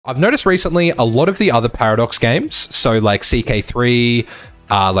I've noticed recently a lot of the other Paradox games, so like CK3,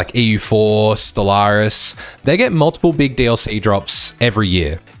 like EU4, Stellaris, they get multiple big DLC drops every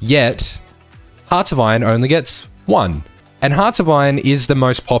year. Yet, Hearts of Iron only gets one. And Hearts of Iron is the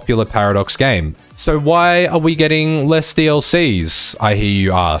most popular Paradox game. So why are we getting less DLCs, I hear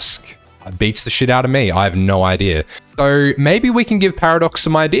you ask? It beats the shit out of me, I have no idea. So maybe we can give Paradox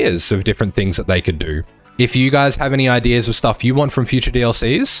some ideas of different things that they could do. If you guys have any ideas of stuff you want from future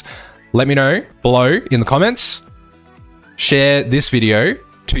DLCs, let me know below in the comments. Share this video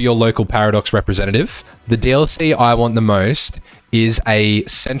to your local Paradox representative. The DLC I want the most is a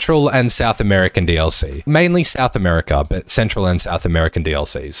Central and South American DLC. Mainly South America, but Central and South American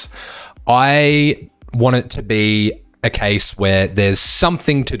DLCs. I want it to be a case where there's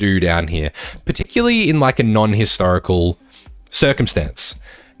something to do down here, particularly in like a non-historical circumstance.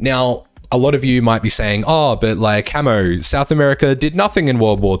 Now, a lot of you might be saying, oh, but like Hammo, South America did nothing in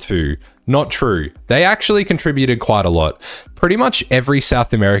World War II. Not true. They actually contributed quite a lot. Pretty much every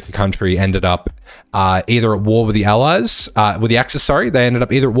South American country ended up either at war with the Allies, with the Axis, sorry. They ended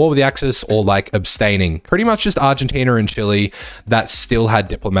up either at war with the Axis or like abstaining. Pretty much just Argentina and Chile that still had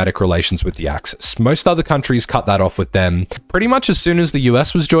diplomatic relations with the Axis. Most other countries cut that off with them. Pretty much as soon as the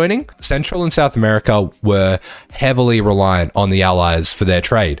US was joining, Central and South America were heavily reliant on the Allies for their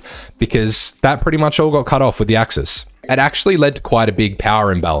trade because that pretty much all got cut off with the Axis. It actually led to quite a big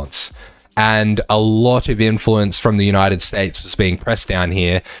power imbalance. And a lot of influence from the United States was being pressed down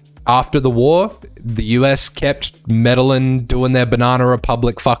here. After the war, the US kept meddling, doing their banana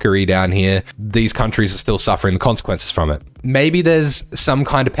republic fuckery down here. These countries are still suffering the consequences from it. Maybe there's some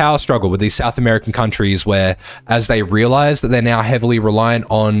kind of power struggle with these South American countries where, as they realize that they're now heavily reliant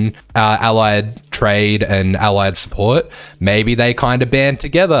on Allied trade and Allied support, maybe they kind of band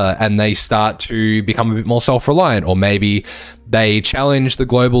together and they start to become a bit more self-reliant, or maybe they challenge the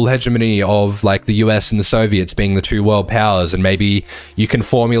global hegemony of like the US and the Soviets being the two world powers, and maybe you can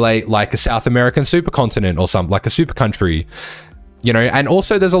formulate like a South American supercontinent or something, like a super country. You know, and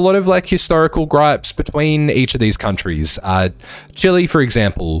also there's a lot of like historical gripes between each of these countries. Chile, for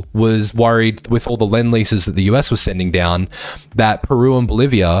example, was worried with all the lend leases that the US was sending down that Peru and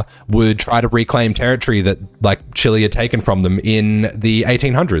Bolivia would try to reclaim territory that like Chile had taken from them in the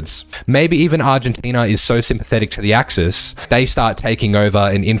 1800s. Maybe even Argentina is so sympathetic to the Axis, they start taking over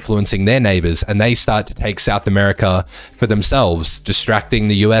and influencing their neighbors, and they start to take South America for themselves, distracting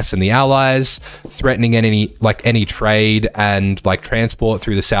the US and the Allies, threatening any trade and like transport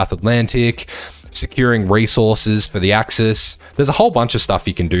through the South Atlantic, securing resources for the Axis. There's a whole bunch of stuff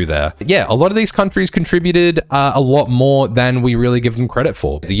you can do there. Yeah, a lot of these countries contributed a lot more than we really give them credit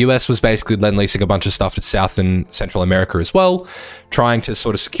for. The US was basically lend-leasing a bunch of stuff to South and Central America as well, trying to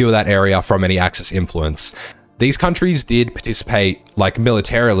sort of secure that area from any Axis influence. These countries did participate like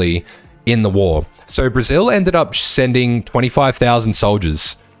militarily in the war. So Brazil ended up sending 25,000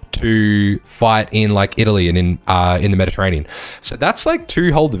 soldiers to fight in like Italy and in the Mediterranean. So that's like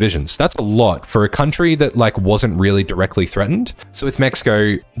 2 whole divisions. That's a lot for a country that like wasn't really directly threatened. So with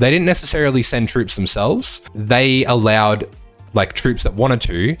Mexico, they didn't necessarily send troops themselves. They allowed like troops that wanted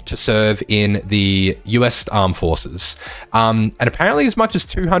to serve in the US armed forces. And apparently as much as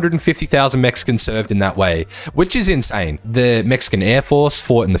 250,000 Mexicans served in that way, which is insane. The Mexican Air Force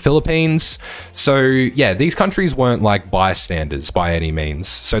fought in the Philippines. So yeah, these countries weren't like bystanders by any means.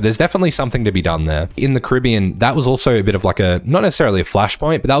 So there's definitely something to be done there. In the Caribbean, that was also a bit of like a, not necessarily a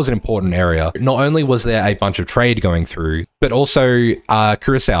flashpoint, but that was an important area. Not only was there a bunch of trade going through, but also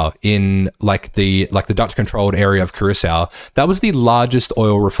Curacao in like the Dutch controlled area of Curacao. That was the largest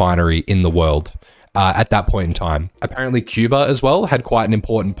oil refinery in the world at that point in time. Apparently Cuba as well had quite an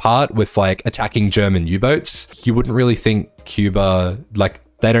important part with like attacking German U-boats. You wouldn't really think Cuba, like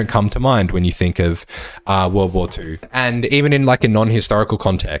they don't come to mind when you think of World War II. And even in like a non-historical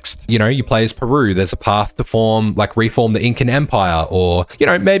context, you know, you play as Peru, there's a path to reform the Incan Empire, or, you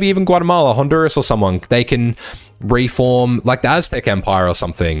know, maybe even Guatemala, Honduras or someone. They can reform like the Aztec Empire or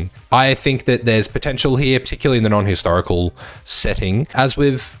something. I think that there's potential here, particularly in the non-historical setting, as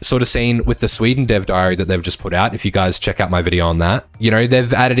we've sort of seen with the Sweden dev diary that they've just put out. If you guys check out my video on that, you know,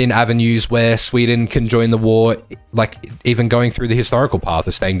 they've added in avenues where Sweden can join the war, like even going through the historical path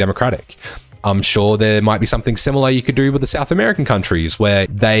of staying democratic. I'm sure there might be something similar you could do with the South American countries where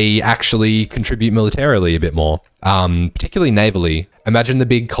they actually contribute militarily a bit more, particularly navally. Imagine the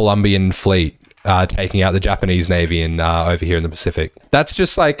big Colombian fleet taking out the Japanese Navy and over here in the Pacific. That's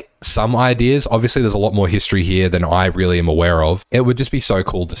just like some ideas. Obviously, there's a lot more history here than I really am aware of. It would just be so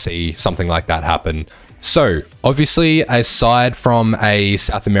cool to see something like that happen. So, obviously, aside from a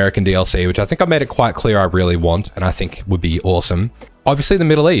South American DLC, which I think I made it quite clear I really want, and I think would be awesome, Obviously the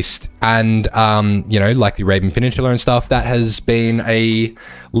Middle East and, you know, like the Arabian Peninsula and stuff, that has been a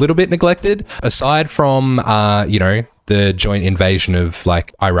little bit neglected. Aside from, you know, the joint invasion of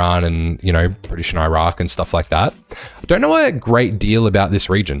like Iran and, you know, British and Iraq and stuff like that. I don't know a great deal about this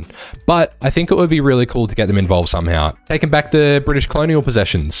region, but I think it would be really cool to get them involved somehow. Taking back the British colonial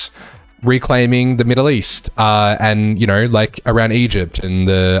possessions, reclaiming the Middle East, and, you know, like around Egypt and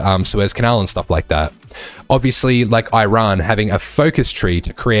the Suez Canal and stuff like that. Obviously, like Iran having a focus tree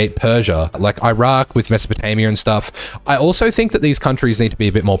to create Persia, like Iraq with Mesopotamia and stuff. I also think that these countries need to be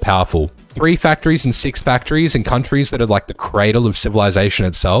a bit more powerful. 3 factories and 6 factories in countries that are like the cradle of civilization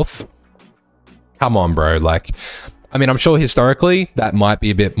itself. Come on, bro. Like, I mean, I'm sure historically that might be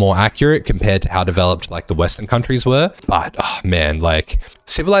a bit more accurate compared to how developed like the Western countries were. But, oh man, like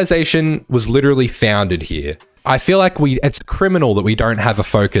civilization was literally founded here. I feel like it's criminal that we don't have a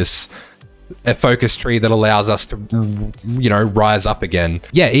focus tree that allows us to, you know, rise up again.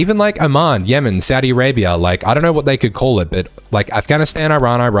 Yeah, even like Oman, Yemen, Saudi Arabia, like I don't know what they could call it, but like Afghanistan,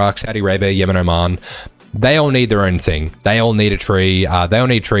 Iran, Iraq, Saudi Arabia, Yemen, Oman, they all need their own thing. They all need a tree. They all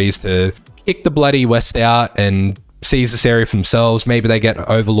need trees to kick the bloody West out and seize this area for themselves. Maybe they get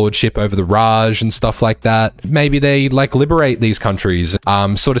overlordship over the Raj and stuff like that. Maybe they like liberate these countries,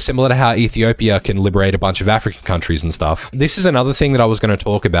 sort of similar to how Ethiopia can liberate a bunch of African countries and stuff. This is another thing that I was going to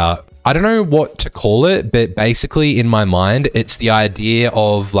talk about. I don't know what to call it, but basically in my mind, it's the idea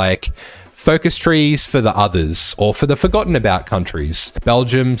of like focus trees for the others or for the forgotten about countries.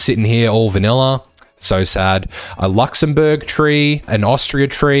 Belgium sitting here all vanilla. So sad. A Luxembourg tree, an Austria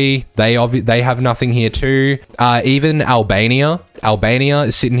tree, they have nothing here too. Even Albania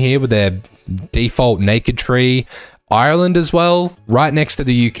is sitting here with their default naked tree. Ireland as well, right next to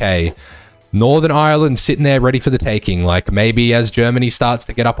the UK. Northern Ireland sitting there ready for the taking. Like maybe as Germany starts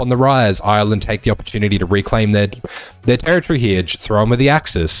to get up on the rise, Ireland take the opportunity to reclaim their territory here, throw them with the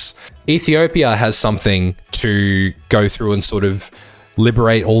Axis. Ethiopia has something to go through and sort of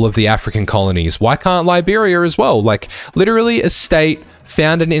liberate all of the African colonies. Why can't Liberia as well? Like literally a state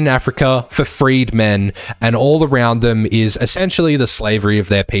founded in Africa for freed men, and all around them is essentially the slavery of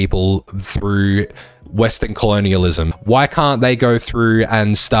their people through Western colonialism. Why can't they go through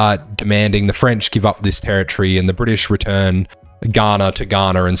and start demanding the French give up this territory and the British return Ghana to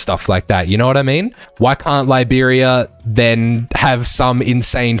Ghana and stuff like that? You know what I mean? Why can't Liberia then have some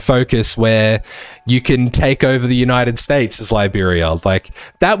insane focus where you can take over the United States as Liberia? Like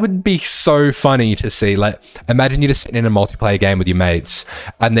that would be so funny to see. Like imagine you're just sitting in a multiplayer game with your mates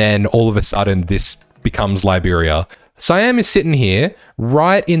and then all of a sudden this becomes Liberia. Siam is sitting here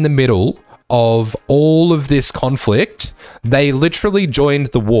right in the middle of all of this conflict. They literally joined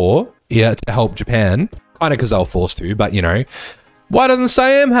the war to help Japan. Kind of because they were forced to, but you know, why doesn't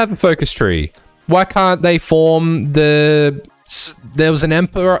Siam have a focus tree? Why can't they form there was an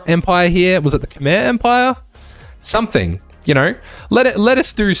empire here. Was it the Khmer Empire? Something, you know, let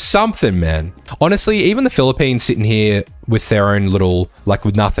us do something, man. Honestly, even the Philippines sitting here with their own little, like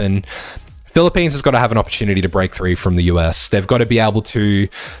with nothing. Philippines has got to have an opportunity to break free from the US. They've got to be able to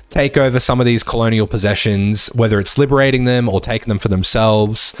take over some of these colonial possessions, whether it's liberating them or taking them for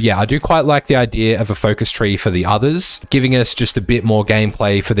themselves. Yeah, I do quite like the idea of a focus tree for the others, giving us just a bit more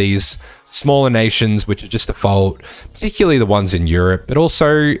gameplay for these smaller nations, which are just default, particularly the ones in Europe, but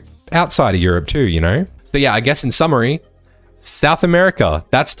also outside of Europe too, you know? So yeah, I guess in summary, South America,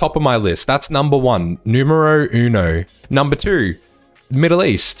 that's top of my list. That's number 1, numero uno. Number 2, Middle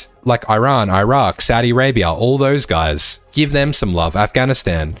East, like Iran, Iraq, Saudi Arabia, all those guys. Give them some love.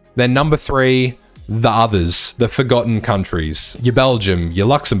 Afghanistan. Then number 3, the others, the forgotten countries. Your Belgium, your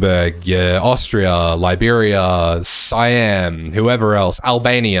Luxembourg, your Austria, Liberia, Siam, whoever else,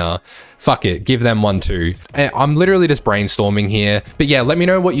 Albania. Fuck it, give them one too. I'm literally just brainstorming here. But yeah, let me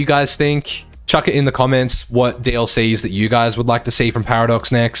know what you guys think. Chuck it in the comments what DLCs that you guys would like to see from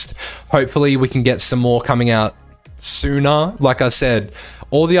Paradox next. Hopefully we can get some more coming out sooner. Like I said,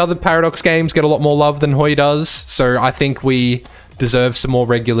 all the other Paradox games get a lot more love than Hoi does, so I think we deserve some more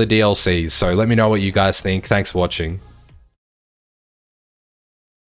regular DLCs. So let me know what you guys think. Thanks for watching.